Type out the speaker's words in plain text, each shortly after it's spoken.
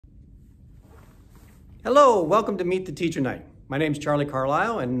Hello, welcome to Meet the Teacher Night. My name is Charlie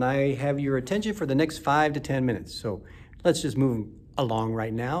Carlisle and I have your attention for the next 5 to 10 minutes. So let's just move along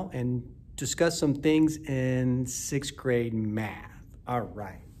right now and discuss some things in 6th grade math. All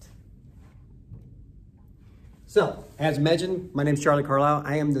right. So, as mentioned, my name is Charlie Carlisle.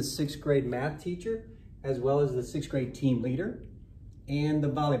 I am the 6th grade math teacher, as well as the 6th grade team leader and the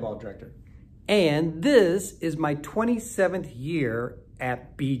volleyball director. And this is my 27th year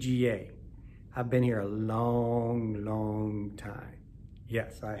at BGA. I've been here a long time.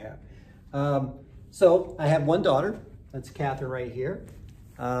 Yes, I have. So I have one daughter. That's Catherine right here.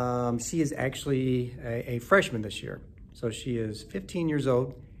 She is actually a freshman this year. So she is 15 years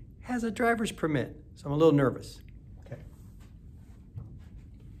old, has a driver's permit. So I'm a little nervous. Okay.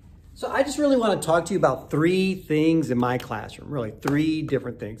 So I just really want to talk to you about 3 things in my classroom, really 3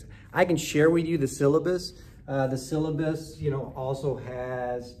 different things. I can share with you the syllabus. The syllabus, also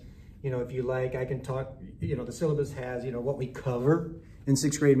has, if you like, I can talk, the syllabus has, what we cover in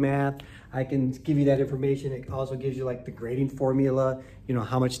 6th grade math. I can give you that information. It also gives you like the grading formula,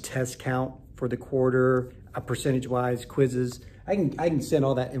 how much test count for the quarter, percentage-wise, quizzes. I can send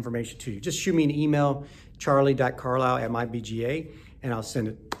all that information to you. Just shoot me an email, charlie.carlisle@mybga, and I'll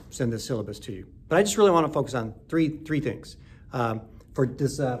send the syllabus to you. But I just really want to focus on three things for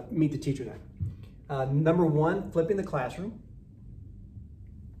this Meet the Teacher Night. Number 1, flipping the classroom.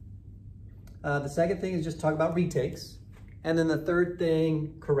 The second thing is just talk about retakes. And then the third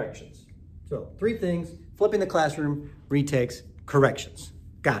thing, corrections. So 3 things: flipping the classroom, retakes, corrections.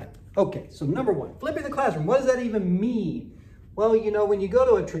 Got it. Okay, so number 1, flipping the classroom. What does that even mean? Well, when you go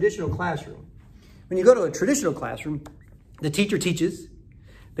to a traditional classroom, the teacher teaches,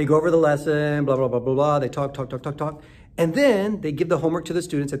 they go over the lesson, blah, blah, blah, blah, blah. They talk. And then they give the homework to the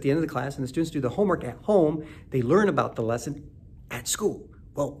students at the end of the class, and the students do the homework at home. They learn about the lesson at school.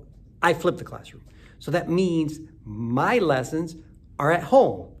 Well, I flip the classroom. So that means my lessons are at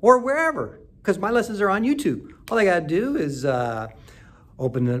home or wherever, because my lessons are on YouTube. All I gotta do is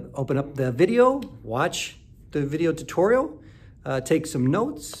open up the video, watch the video tutorial, take some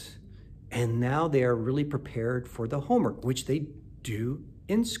notes, and now they are really prepared for the homework, which they do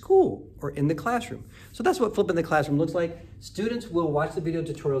in school or in the classroom. So that's what flipping the classroom looks like. Students will watch the video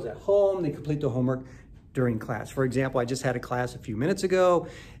tutorials at home. They complete the homework during class. For example, I just had a class a few minutes ago,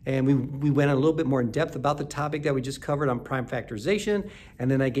 and we went a little bit more in depth about the topic that we just covered on prime factorization. And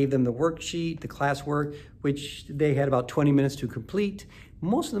then I gave them the worksheet, the classwork, which they had about 20 minutes to complete.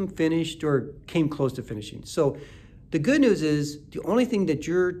 Most of them finished or came close to finishing. So the good news is the only thing that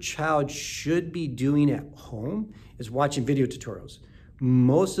your child should be doing at home is watching video tutorials.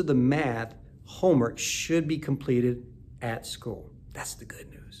 Most of the math homework should be completed at school. That's the good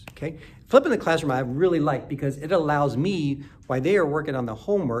news, okay? Flipping the classroom I really like because it allows me, while they are working on the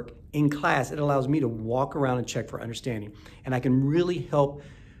homework in class, it allows me to walk around and check for understanding. And I can really help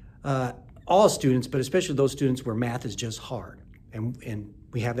all students, but especially those students where math is just hard. And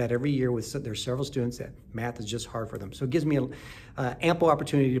we have that every year there's several students that math is just hard for them. So it gives me an ample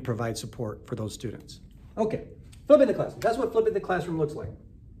opportunity to provide support for those students. Okay, flipping the classroom. That's what flipping the classroom looks like.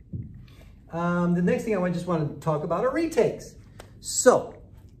 The next thing I just want to talk about are retakes. So,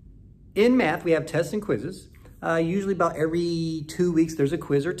 in math, we have tests and quizzes. Usually about every 2 weeks, there's a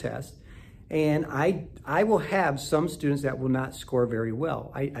quiz or test. And I will have some students that will not score very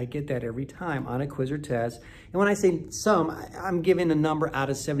well. I get that every time on a quiz or test. And when I say some, I'm giving a number out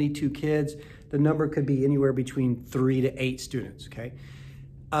of 72 kids. The number could be anywhere between 3 to 8 students, okay?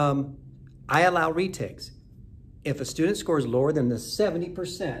 I allow retakes. If a student scores lower than the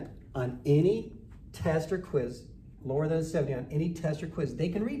 70% on any test or quiz, lower than a 70 on any test or quiz, they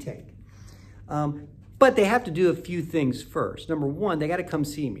can retake. But they have to do a few things first. Number 1, they gotta come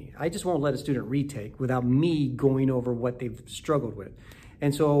see me. I just won't let a student retake without me going over what they've struggled with.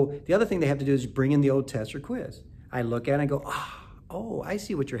 And so the other thing they have to do is bring in the old test or quiz. I look at it and I go, oh, I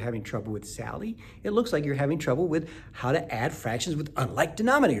see what you're having trouble with, Sally. It looks like you're having trouble with how to add fractions with unlike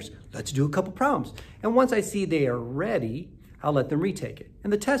denominators. Let's do a couple problems. And once I see they are ready, I'll let them retake it.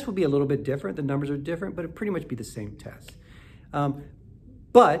 And the test will be a little bit different. The numbers are different, but it'll pretty much be the same test.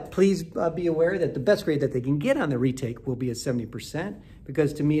 But please be aware that the best grade that they can get on the retake will be a 70%,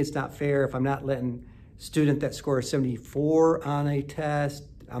 because to me, it's not fair if I'm not letting a student that scores 74 on a test,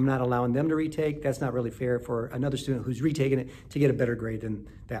 I'm not allowing them to retake. That's not really fair for another student who's retaking it to get a better grade than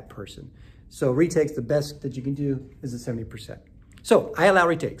that person. So retakes, the best that you can do is a 70%. So I allow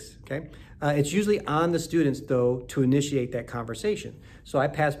retakes, okay? It's usually on the students, though, to initiate that conversation. So I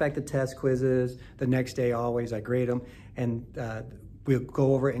pass back the test quizzes. The next day, always, I grade them. And we'll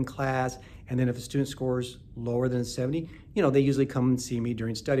go over it in class. And then if a student scores lower than 70, they usually come and see me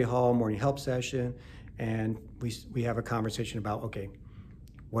during study hall, morning help session. and we have a conversation about, okay,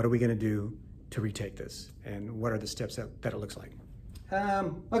 what are we gonna do to retake this? And what are the steps that it looks like?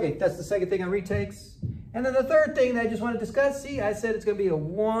 Okay, that's the second thing on retakes. And then the third thing that I just want to discuss, see, I said it's gonna be a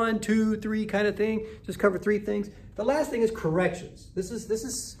 1, 2, 3 kind of thing, just cover 3 things. The last thing is corrections. This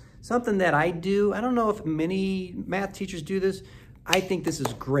is something that I do. I don't know if many math teachers do this. I think this is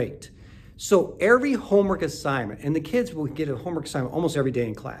great. So every homework assignment, and the kids will get a homework assignment almost every day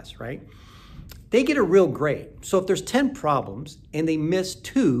in class, right? They get a real grade. So if there's 10 problems and they miss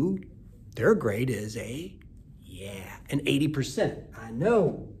 2, their grade is an 80%. I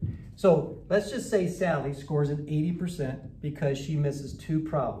know. So let's just say Sally scores an 80% because she misses 2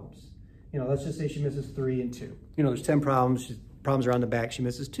 problems. You know, let's just say she misses 3 and 2. You know, there's 10 problems. Problems are on the back. She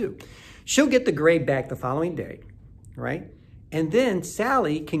misses 2. She'll get the grade back the following day, right? And then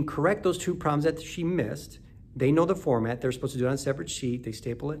Sally can correct those 2 problems that she missed. They know the format. They're supposed to do it on a separate sheet. They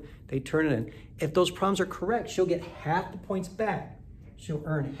staple it. They turn it in. If those problems are correct, she'll get half the points back. She'll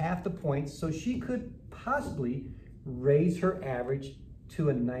earn half the points. So she could possibly raise her average to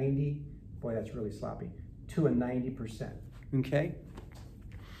a 90. Boy, that's really sloppy. To a 90%. Okay?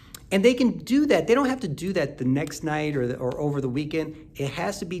 And they can do that. They don't have to do that the next night or over the weekend. It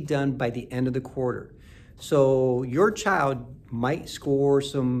has to be done by the end of the quarter. So your child might score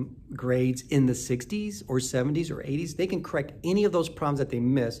some grades in the 60s or 70s or 80s. They can correct any of those problems that they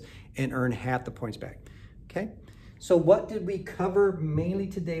miss and earn half the points back. Okay? So what did we cover mainly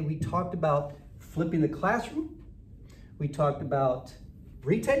today? We talked about flipping the classroom. We talked about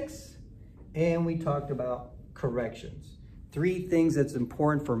retakes. And we talked about corrections. 3 things that's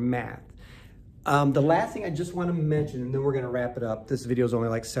important for math. The last thing I just want to mention, and then we're going to wrap it up. This video is only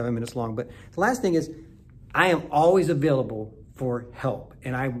like 7 minutes long, but the last thing is I am always available for help,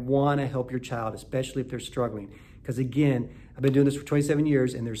 and I want to help your child, especially if they're struggling. Because again, I've been doing this for 27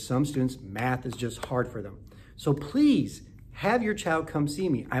 years, and there's some students, math is just hard for them. So please have your child come see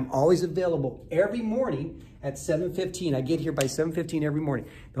me. I'm always available every morning at 7:15. I get here by 7:15 every morning.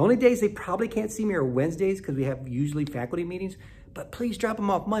 The only days they probably can't see me are Wednesdays because we have usually faculty meetings, but please drop them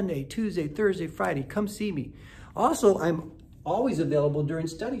off Monday, Tuesday, Thursday, Friday. Come see me. Also, I'm always available during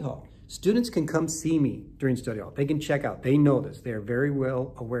study hall. Students can come see me during study hall. They can check out. They know this. They're very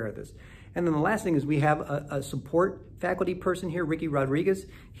well aware of this. And then the last thing is we have a support faculty person here, Ricky Rodriguez.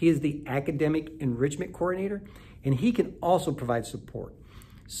 He is the academic enrichment coordinator, and he can also provide support.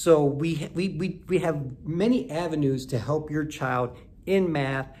 So we have many avenues to help your child in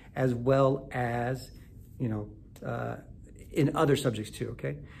math as well as, you know, in other subjects too,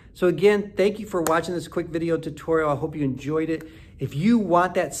 okay? So again, thank you for watching this quick video tutorial. I hope you enjoyed it. If you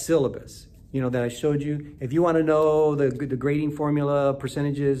want that syllabus, you know, that I showed you, if you want to know the grading formula,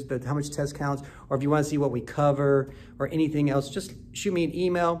 percentages, how much test counts, or if you want to see what we cover or anything else, just shoot me an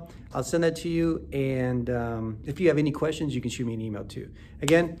email. I'll send that to you. And if you have any questions, you can shoot me an email too.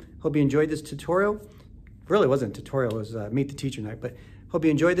 Again, hope you enjoyed this tutorial. Really wasn't a tutorial, it was Meet the Teacher Night, but hope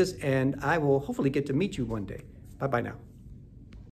you enjoyed this, and I will hopefully get to meet you one day. Bye-bye now.